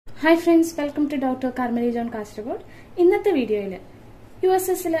Hi friends, welcome to Dr. Carmeli John Kasaragod. ഇന്നത്തെ വീഡിയോയിൽ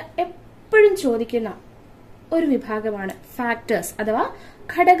USSൽ എപ്പോഴും ചോദിക്കുന്ന ഒരു വിഭാഗമാണ് ഫാക്ടേഴ്സ് അഥവാ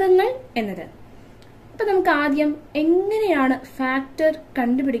ഘടകങ്ങൾ എന്നത്. അപ്പോൾ നമുക്ക് ആദ്യം എങ്ങനെയാണ് ഫാക്ടർ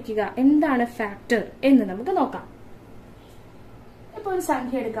കണ്ടുപിടിക്കുക, എന്താണ് ഫാക്ടർ എന്ന് നമുക്ക് നോക്കാം. ഇപ്പോൾ ഒരു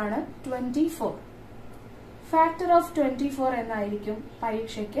സംഖ്യ എടുക്കാണ് 24. ഫാക്ടർ ഓഫ് 24 എന്നായിരിക്കും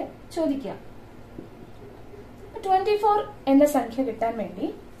പരീക്ഷയ്ക്ക് ചോദിക്കുക. 24 എന്ന സംഖ്യ കിട്ടാൻ വേണ്ടി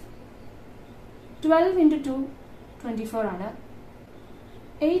 12 into 2 24 ആണ്,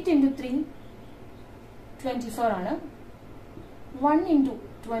 8 into 3 24 ആണ്, 1 into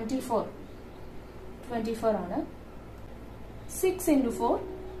 24 24 ആണ്, 6 into 4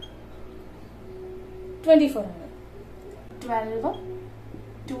 24 ആണ്. 12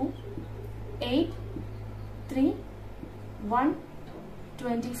 2 8 3 1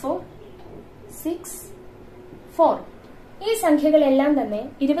 24 6 4. ഈ സംഖ്യകളെല്ലാം തന്നെ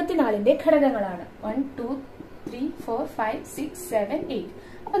 24ന്റെ ഘടകങ്ങളാണ്. 1 2 3 4 5 6 7 8.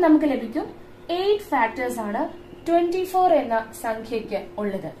 അപ്പൊ നമുക്ക് ലഭിക്കും 8 ഫാക്ടേഴ്സ് ആണ് 24 എന്ന സംഖ്യയ്ക്ക്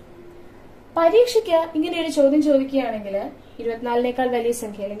ഉള്ളത്. പരീക്ഷയ്ക്ക് ഇങ്ങനെ ഒരു ചോദ്യം ചോദിക്കുകയാണെങ്കിൽ 24നേക്കാൾ വലിയ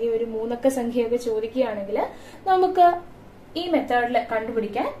സംഖ്യ അല്ലെങ്കിൽ ഒരു 3 അക്ക സംഖ്യയൊക്കെ ചോദിക്കുകയാണെങ്കിൽ നമുക്ക് ഈ മെത്തേഡിൽ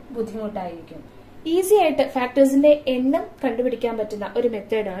കണ്ടുപിടിക്കാൻ ബുദ്ധിമുട്ടായിരിക്കും. ഈസി ആയിട്ട് ഫാക്ടേഴ്സിന്റെ എണ്ണം കണ്ടുപിടിക്കാൻ പറ്റുന്ന ഒരു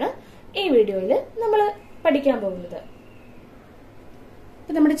മെത്തേഡാണ് ഈ വീഡിയോയിൽ നമ്മൾ പഠിക്കാൻ പോകുന്നത്.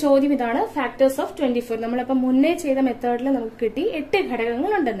 നമ്മുടെ ചോദ്യം ഇതാണ്, ഫാക്ടേഴ്സ് ഓഫ് 24. നമ്മളപ്പോ മുന്നേ ചെയ്ത മെത്തേഡിൽ നമുക്ക് കിട്ടി 8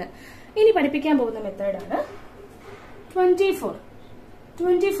 ഘടകങ്ങൾ ഉണ്ടെന്ന്. ഇനി പഠിപ്പിക്കാൻ പോകുന്ന മെത്തേഡാണ് 24.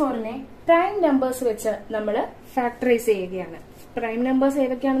 24നെ പ്രൈം നമ്പേഴ്സ് വെച്ച് നമ്മൾ ഫാക്ടറൈസ് ചെയ്യുകയാണ്. പ്രൈം നമ്പേഴ്സ്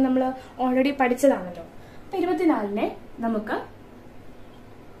ഏതൊക്കെയാണെന്ന് നമ്മൾ ഓൾറെഡി പഠിച്ചതാണല്ലോ. അപ്പൊ 24നെ നമുക്ക്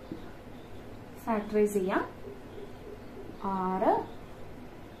ഫാക്ടറൈസ് ചെയ്യാം. 6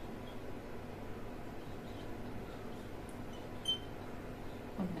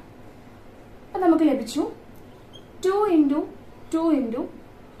 നമുക്ക് ലഭിച്ചു 2 into 2 into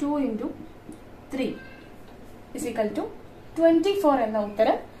 2 into 3 is equal to 24 എന്ന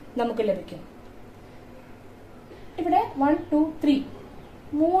ഉത്തരം നമുക്ക് ലഭിക്കും. ഇവിടെ 1 2 3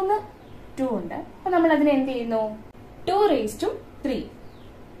 3 2 ഉണ്ട്. അപ്പൊ നമ്മൾ അതിനെ എന്ത് ചെയ്യുന്നു? 2 raised to 3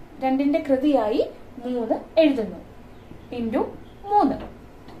 രണ്ടിന്റെ കൃതിയായി 3 എഴുതുന്നു. ഇൻറ്റു 3.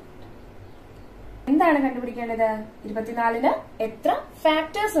 എന്താണ് കണ്ടുപിടിക്കേണ്ടത്? 24ന് എത്ര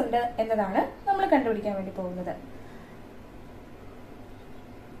ഫാക്ടേഴ്സ് ഉണ്ട് എന്നതാണ് നമ്മൾ കണ്ടുപിടിക്കാൻ വേണ്ടി പോകുന്നത്.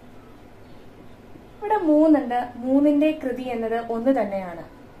 ഇവിടെ 3 ഉണ്ട്. 3ന്റെ കൃതി എന്നത് 1 തന്നെയാണ്.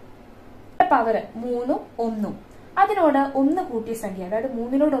 പവർ 3 1. അതിനോട് 1 കൂട്ടിയ സംഖ്യ, അതായത്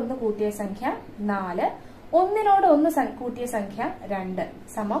 3നോട് 1 കൂട്ടിയ സംഖ്യ 4, 1നോട് 1 കൂട്ടിയ സംഖ്യ 2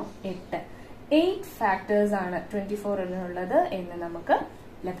 സമം 8. 8 ഫാക്ടേഴ്സ് ആണ് 24 എന്ന് നമുക്ക്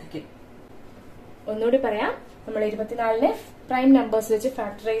ലഭിക്കും. ഒന്നുകൂടി പറയാം, നമ്മൾ 24നെ പ്രൈം നമ്പേഴ്സ് വെച്ച്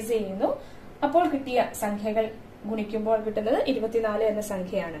ഫാക്ടറൈസ് ചെയ്യുന്നു. അപ്പോൾ കിട്ടിയ സംഖ്യകൾ ഗുണിക്കുമ്പോൾ കിട്ടുന്നത് 24 എന്ന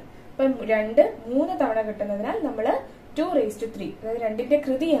സംഖ്യയാണ്. അപ്പൊ 2 3 തവണ കിട്ടുന്നതിനാൽ നമ്മൾ 2 raised to 3, അതായത് 2ന്റെ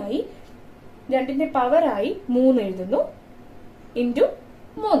കൃതിയായി 2ന്റെ പവറായി 3 എഴുതുന്നു. ഇൻറ്റു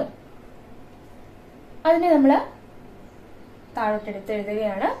 3. അതിനെ നമ്മൾ താഴോട്ടെടുത്ത്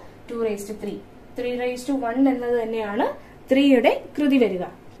എഴുതുകയാണ്. 2 raised to 3. 3 raised to 1 എന്നത് തന്നെയാണ് 3യുടെ കൃതി വരിക.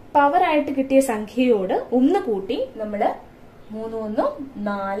 പവർ ആയിട്ട് കിട്ടിയ സംഖ്യയോട് 1 കൂട്ടി നമ്മൾ 3 1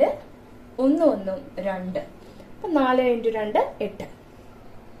 4 1 1 2. അപ്പൊ 4 into 2 8.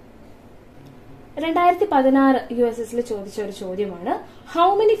 2016 USSൽ ചോദിച്ച ഒരു ചോദ്യമാണ്, how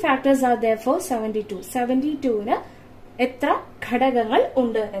many factors are there for 72? 72ന് എത്ര ഘടകങ്ങൾ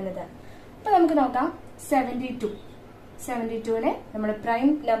ഉണ്ട് എന്നത്. അപ്പൊ നമുക്ക് നോക്കാം. 72നെ നമ്മൾ പ്രൈം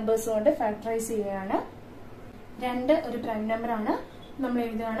നമ്പേഴ്സ് കൊണ്ട് ഫാക്ടറൈസ് ചെയ്യുകയാണ്. 2 ഒരു പ്രൈം നമ്പർ ആണ്. നമ്മൾ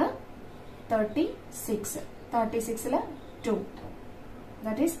എഴുതുകയാണ് 36. 36ല് 2,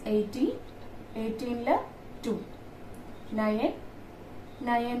 that is 18. 18ല് 2, 9.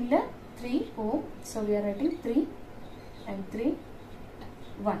 9ല് 3 so we are writing 3 and 3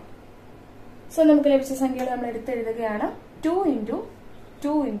 1. So നമുക്ക് ലഭിച്ച സംഖ്യകൾ നമ്മൾ എടുത്തെഴുതുകയാണ്. 2 into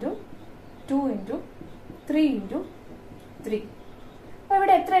 2 into 2 into 3 into 3. അപ്പൊ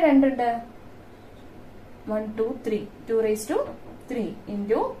ഇവിടെ എത്ര 2 ഉണ്ട്? 1 2 3. 2 raised to 3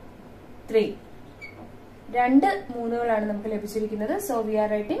 into 3. 2 3കളാണ് നമുക്ക് ലഭിച്ചിരിക്കുന്നത്. So we are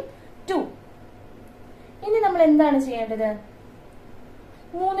writing 2. ഇനി നമ്മൾ എന്താണ് ചെയ്യേണ്ടത്?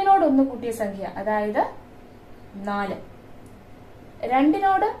 3നോട് 1 കൂട്ടിയ സംഖ്യ, അതായത് 4.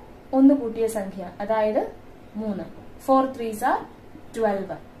 2നോട് 1 കൂട്ടിയ സംഖ്യ, അതായത് 3. 4 3s are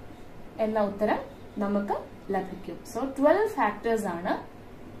 12 എന്ന ഉത്തരം നമുക്ക് ലഭിക്കും. സോ 12 ഫാക്ടേഴ്സ് ആണ്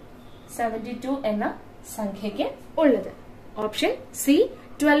 72 എന്ന സംഖ്യയ്ക്ക് ഉള്ളത്. ഓപ്ഷൻ സി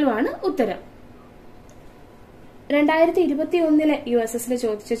 12 ആണ് ഉത്തരം. 2021 USSൽ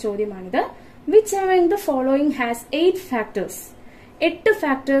ചോദിച്ച ചോദ്യമാണിത്. Which among the following has 8 factors? 8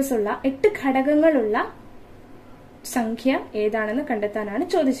 factors ഉള്ള 8 ഘടകങ്ങളുള്ള സംഖ്യ ഏതാണെന്ന് കണ്ടെത്താനാണ്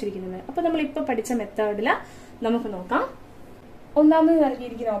ചോദിച്ചിരിക്കുന്നത്. അപ്പൊ നമ്മൾ ഇപ്പൊ പഠിച്ച മെത്തേഡില് നമുക്ക് നോക്കാം. ഒന്നാമത്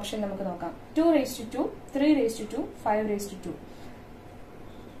നൽകിയിരിക്കുന്ന ഓപ്ഷൻ നമുക്ക് നോക്കാം. 2^2, 3^2, 5^2.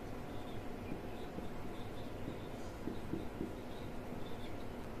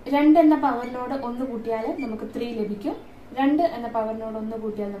 രണ്ട് എന്ന പവറിനോട് 1 കൂട്ടിയാൽ നമുക്ക് 3 ലഭിക്കും. 2 എന്ന പവറിനോട് 1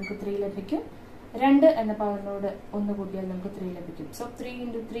 കൂട്ടിയാൽ നമുക്ക് 3 ലഭിക്കും. 2 എന്ന പവറിനോട് 1 കൂട്ടിയാൽ നമുക്ക് 3 ലഭിക്കും. സോ 3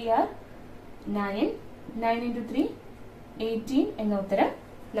 × 3 ആർ 9, 9 × 3 18 എന്ന ഉത്തരം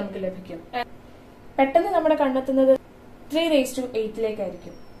നമുക്ക് ലഭിക്കും. പെട്ടെന്ന് നമ്മുടെ കണ്ടെത്തുന്നത്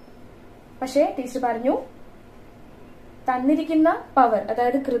 3^8 പക്ഷേ ടീച്ചർ പറഞ്ഞു തന്നിരിക്കുന്ന പവർ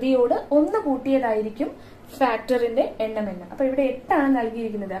അതായത് കൃതിയോട് 1 കൂട്ടിയതായിരിക്കും ഫാക്ടറിന്റെ എണ്ണമെന്ന്. അപ്പൊ ഇവിടെ 8 ആണ്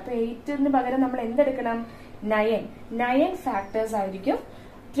നൽകിയിരിക്കുന്നത്. അപ്പൊ 8ന് പകരം നമ്മൾ എന്തെടുക്കണം? 9 ഫാക്ടേഴ്സ് ആയിരിക്കും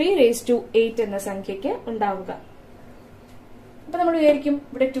 3^8 എന്ന സംഖ്യക്ക് ഉണ്ടാവുക. അപ്പൊ നമ്മൾ വിചാരിക്കും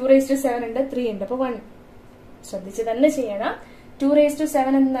ഇവിടെ 2^7 ഉണ്ട്, 3 ഉണ്ട്. അപ്പൊ 1 ശ്രദ്ധിച്ച് തന്നെ ചെയ്യണം.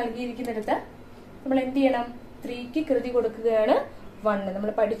 2^7 എന്ന് നൽകിയിരിക്കുന്നിടത്ത് നമ്മൾ എന്ത് ചെയ്യണം? 3ക്ക് കൃതി കൊടുക്കുകയാണ് 1. നമ്മൾ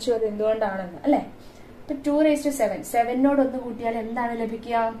പഠിച്ചു അത് എന്തുകൊണ്ടാണെന്ന് അല്ലെ. അപ്പൊ 2^7 7നോട് 1 കൂട്ടിയാൽ എന്താണ്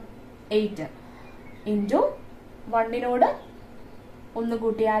ലഭിക്കുക? 8 ഇൻറ്റു 1നോട് 1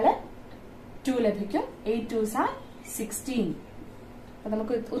 കൂട്ടിയാൽ 2 ലഭിക്കും. 8 2s are 16. അപ്പൊ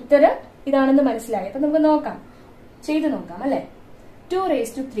നമുക്ക് ഉത്തരം ഇതാണെന്ന് മനസ്സിലായി. അപ്പൊ നമുക്ക് നോക്കാം, ചെയ്തു നോക്കാം അല്ലെ.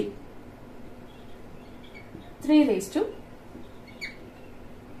 2^3,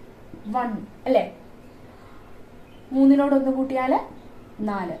 3^1 അല്ലെ. 3നോട് 1 കൂട്ടിയാല്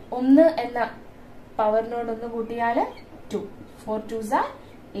 4, 1 എന്ന പവറിനോട് 1 കൂട്ടിയാല് 2, 4 2s are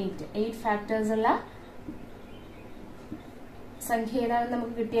 8. 8 ഫാക്ടേഴ്സ് ഉള്ള സംഖ്യ ഏതാണെന്ന്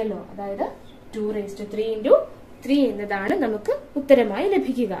നമുക്ക് കിട്ടിയല്ലോ. അതായത് 2^3 × 3 എന്നതാണ് നമുക്ക് ഉത്തരമായി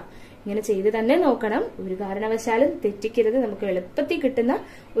ലഭിക്കുക. ഇങ്ങനെ ചെയ്ത് തന്നെ നോക്കണം, ഒരു കാരണവശാലും തെറ്റിക്കരുത്. നമുക്ക് എളുപ്പത്തിൽ കിട്ടുന്ന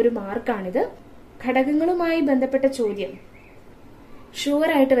ഒരു മാർക്കാണിത്. ഘടകങ്ങളുമായി ബന്ധപ്പെട്ട ചോദ്യം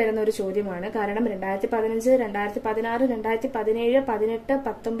ഷുവറായിട്ട് വരുന്ന ഒരു ചോദ്യമാണ്. കാരണം 2015, 2016, 2017, 18,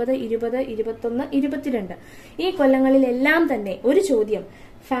 19, 20, 21, 22 ഈ കൊല്ലങ്ങളിലെല്ലാം തന്നെ ഒരു ചോദ്യം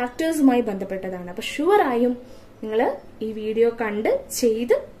ഫാക്ടേഴ്സുമായി ബന്ധപ്പെട്ടതാണ്. അപ്പൊ ഷുവറായും നിങ്ങൾ ഈ വീഡിയോ കണ്ട്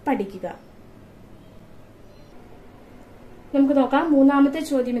ചെയ്ത് പഠിക്കുക. നമുക്ക് നോക്കാം. മൂന്നാമത്തെ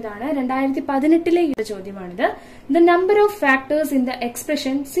ചോദ്യം ഇതാണ്. 2018 ചോദ്യമാണിത്. The number of factors in the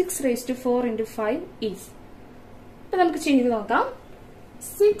expression 6^4 × 5 is. അപ്പൊ നമുക്ക് ചെയ്ത് നോക്കാം.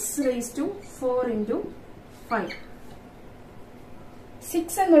 6^4 × 5.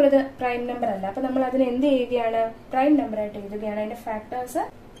 6 എന്നുള്ളത് പ്രൈം നമ്പർ അല്ല. അപ്പൊ നമ്മൾ അതിന് എന്ത് ചെയ്യുകയാണ്? പ്രൈം നമ്പർ ആയിട്ട് എഴുതുകയാണ്. അതിന്റെ ഫാക്ടേഴ്സ്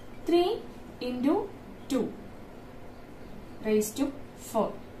 3 × 2^4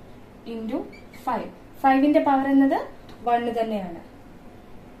 × 5. 5ന്റെ പവർ എന്നത് 1 തന്നെയാണ്.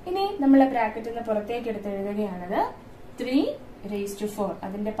 ഇനി നമ്മൾ ബ്രാക്കറ്റിൽ നിന്ന് പുറത്തേക്ക് എടുത്ത് എഴുതുകയാണത് 3^4.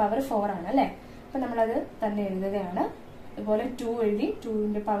 അതിന്റെ പവർ 4 ആണ് അല്ലെ. അപ്പൊ നമ്മളത് തന്നെ എഴുതുകയാണ്. അതുപോലെ 2 എഴുതി.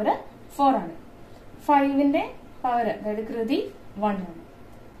 2ന്റെ പവർ 4 ആണ്. 5ന്റെ പവർ അതായത് കൃതി 1 ആണ്.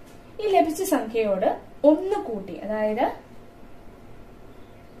 ഈ ലഭിച്ച സംഖ്യയോട് 1 കൂട്ടി, അതായത്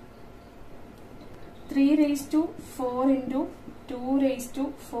 3^4 ×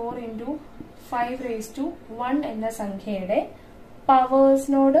 2^4 × 5^1 എന്ന സംഖ്യയുടെ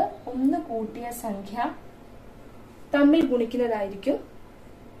പവേഴ്സിനോട് 1 കൂട്ടിയ സംഖ്യ തമ്മിൽ ഗുണിക്കുന്നതായിരിക്കും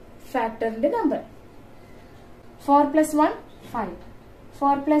ഫാക്ടറിന്റെ നമ്പർ. 4 + 1 5,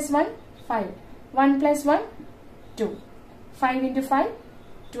 4 + 1 5, 1 + 1 2, 5 × 5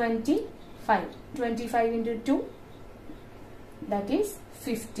 25, 25 × 2 that is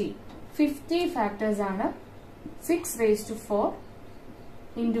 50. 50 ഫാക്ടേഴ്സ് ആണ് 6^4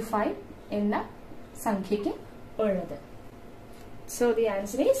 × 5 എന്ന സംഖ്യക്ക് ഉള്ളത്. So the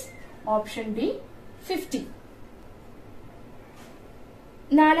answer is option B 50.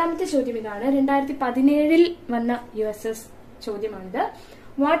 നാലാമത്തെ ചോദ്യം ഇതാണ്. 2017 വന്ന USS ചോദ്യമാണിത്.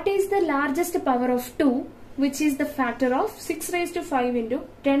 What is the largest power of 2 which is the factor of 6^5 ×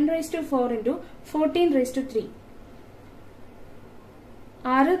 10^4 × 14^3?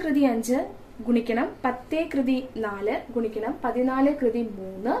 6 കൃതി 5 ഗുണിക്കണം 10 കൃതി 4 ഗുണിക്കണം 14 കൃതി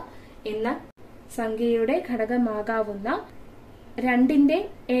 3 എന്ന സംഖ്യയുടെ ഘടകമാകാവുന്ന 2ന്റെ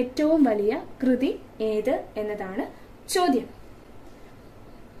ഏറ്റവും വലിയ കൃതി ഏത് എന്നതാണ് ചോദ്യം.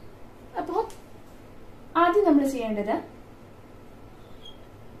 അപ്പോ ആദ്യം നമ്മൾ ചെയ്യേണ്ടത്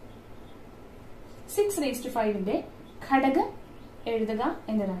 6^5ന്റെ ഘടകം എഴുതുക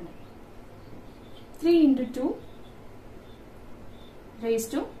എന്നതാണ്. 3 ×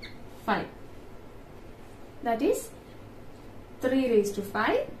 2^5 that is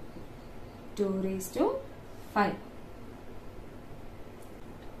 3^5, 2^5, 5.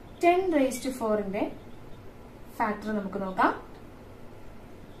 10 raised to 4 ന്റെ ഫാക്ടർ നമുക്ക് നോക്കാം.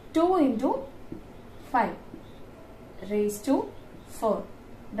 2 into 5 raised to 4.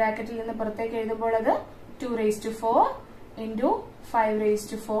 ബ്രാക്കറ്റിൽ നിന്ന് പുറത്തേക്ക് എഴുതുമ്പോൾ അത് 2 raised to 4 into 5 raised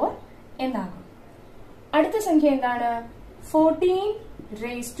to 4 എന്നാകും. അടുത്ത സംഖ്യ എന്താണ്? 14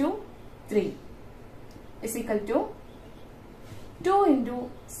 raised to 3 is equal to 2 into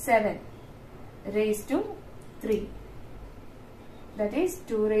 7 raised to 3. That is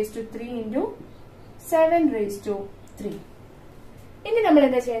 2 raised to 3 into 7 raised to 3. ഇനി നമ്മൾ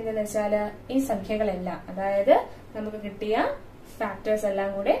എന്താ ചെയ്യുന്നതെന്ന് വെച്ചാൽ ഈ സംഖ്യകളെല്ലാം, അതായത് നമുക്ക് കിട്ടിയ ഫാക്ടേഴ്സ് എല്ലാം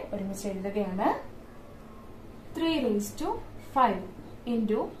കൂടെ ഒരുമിച്ച് എഴുതുകയാണ്. 3 raised to 5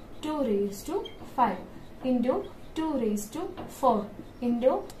 into 2 raised to 5 into 2 raised to 4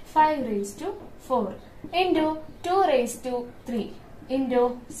 into 5 raised to 4 into 2 raised to 3 into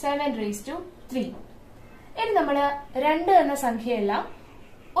 7 raised to 3. ഇനി നമ്മൾ 2 എന്ന സംഖ്യയെല്ലാം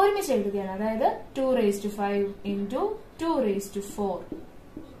ഒരുമിച്ച് എഴുതുകയാണ്. അതായത് 2 raised to 5 into 2 raised to 4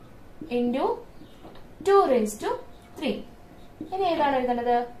 into 2 raised to 3. ഇനി ഏതാണ്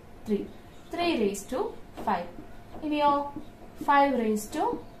എഴുതേണ്ടത്? 3 raised to 5. ഇനിയോ 5 raised to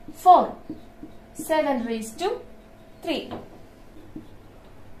 4 7 raised to 3.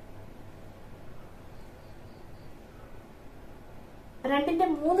 രണ്ടിന്റെ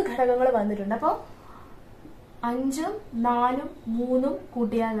 3 ഘടകങ്ങൾ വന്നിട്ടുണ്ട്. അപ്പോ 5ഉം 4ഉം 3ഉം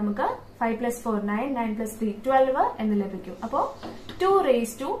കൂട്ടിയാൽ നമുക്ക് 5 plus 4 9 9 plus 3 12 എന്ന് ലഭിക്കും. അപ്പോ 2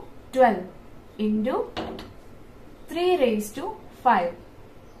 raised to 12 into 3 raised to 5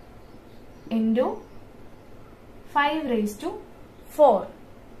 into 5 raised to 4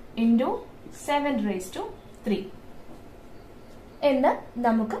 into 7 raised to 3 എന്ന്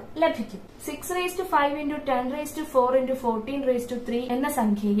നമുക്ക് ലഭിക്കും. 6 raised to 5 into 10 raised to 4 into 14 raised to 3 എന്ന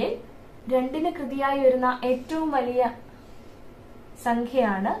സംഖ്യയിൽ രണ്ടിന് കൃതിയായി വരുന്ന ഏറ്റവും വലിയ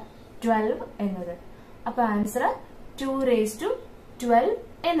സംഖ്യയാണ് 12 എന്നത്. അപ്പൊ ആൻസർ 2 raised to 12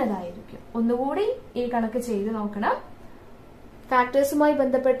 എന്നതായിരിക്കും. ഒന്നുകൂടി ഈ കണക്ക് ചെയ്ത് നോക്കണം. ഫാക്ടേഴ്സുമായി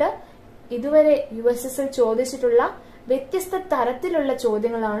ബന്ധപ്പെട്ട് ഇതുവരെ USSൽ ചോദിച്ചിട്ടുള്ള വ്യത്യസ്ത തരത്തിലുള്ള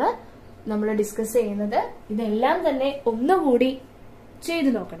ചോദ്യങ്ങളാണ് നമ്മൾ ഡിസ്കസ് ചെയ്യുന്നത്. ഇതെല്ലാം തന്നെ ഒന്നുകൂടി ചെയ്തു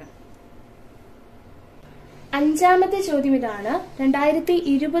നോക്കണം. അഞ്ചാമത്തെ ചോദ്യം ഇതാണ്.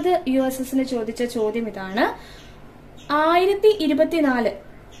 2020 USSന് ചോദിച്ച ചോദ്യം ഇതാണ്. 1024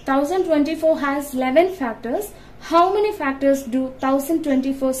 1024 has 11 factors. How many factors do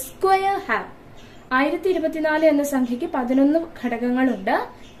 1024 square have? 1024 എന്ന സംഖ്യക്ക് 11 ഘടകങ്ങളുണ്ട്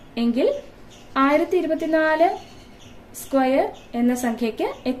എങ്കിൽ 1024 സ്ക്വയർ എന്ന സംഖ്യക്ക്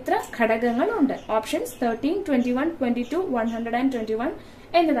എത്ര ഘടകങ്ങളുണ്ട്? ഓപ്ഷൻസ് 13, 21, 22, 121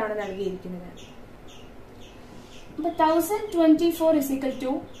 എന്നതാണ് നൽകിയിരിക്കുന്നത്. 1024 is equal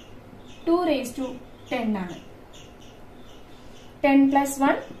to 2 raised to 10 ആണ്. 10 plus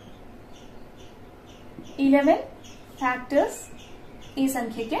 1 11 factors ഈ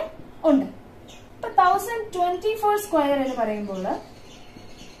സംഖ്യക്ക് ഉണ്ട്. 1024 സ്ക്വയർ എന്ന് പറയുമ്പോൾ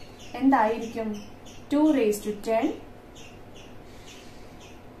എന്തായിരിക്കും? 2 raised to 10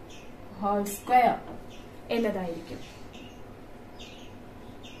 whole square എന്നതായിരിക്കും.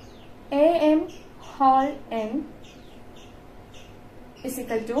 am whole n is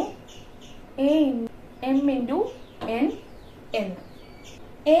equal to m into n n.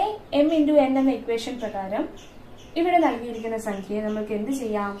 m into n എന്ന ഇക്വേഷൻ പ്രകാരം ഇവിടെ നൽകിയിരിക്കുന്ന സംഖ്യയെ നമുക്ക് എന്ത്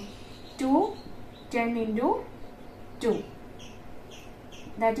ചെയ്യാം? 2 10 into 2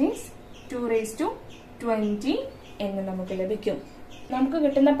 that is 2 raised to 20 എന്ന് നമുക്ക് ലഭിക്കും. നമുക്ക്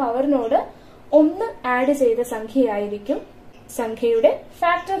കിട്ടുന്ന പവറിനോട് 1 ആഡ് ചെയ്ത സംഖ്യയായിരിക്കും സംഖ്യയുടെ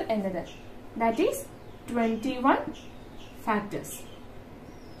ഫാക്ടർ എന്നത്. That is 21 factors.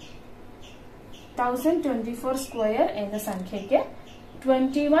 1024 സ്ക്വയർ എന്ന സംഖ്യയ്ക്ക്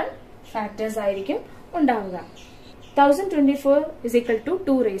 21 ഫാക്ടേഴ്സ് ആയിരിക്കും ഉണ്ടാവുക. 1024 is equal to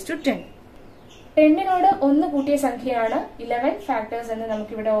 2 raised to 10. 10നോട് 1 കൂട്ടിയ സംഖ്യയാണ് 11 ഫാക്ടേഴ്സ് എന്ന്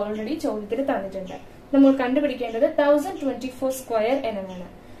നമുക്ക് ഇവിടെ ഓൾറെഡി ചോദ്യത്തിൽ തന്നിട്ടുണ്ട്. നമ്മൾ കണ്ടുപിടിക്കേണ്ടത് 1024 സ്ക്വയർ എന്നതാണ്.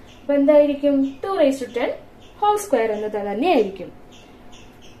 അപ്പൊ എന്തായിരിക്കും? 2 raised to 10 ഹോൾ സ്ക്വയർ എന്നത് തന്നെയായിരിക്കും.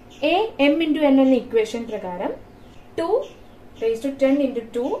 m into n എന്ന ഇക്വേഷൻ പ്രകാരം 2 raised to 10 into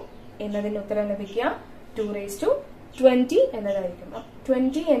 2 എന്നതിന് ഉത്തരം ലഭിക്കുക 2 raised to 20 എന്നതായിരിക്കും.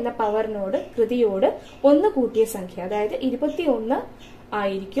 20 എന്ന പവറിനോട് കൃതിയോട് 1 കൂട്ടിയ സംഖ്യ, അതായത് 21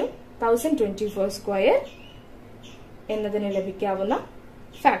 ആയിരിക്കും 1024 സ്ക്വയർ എന്നതിന് ലഭിക്കാവുന്ന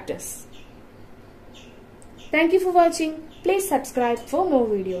factors. Thank you for watching. Please subscribe for more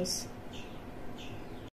videos.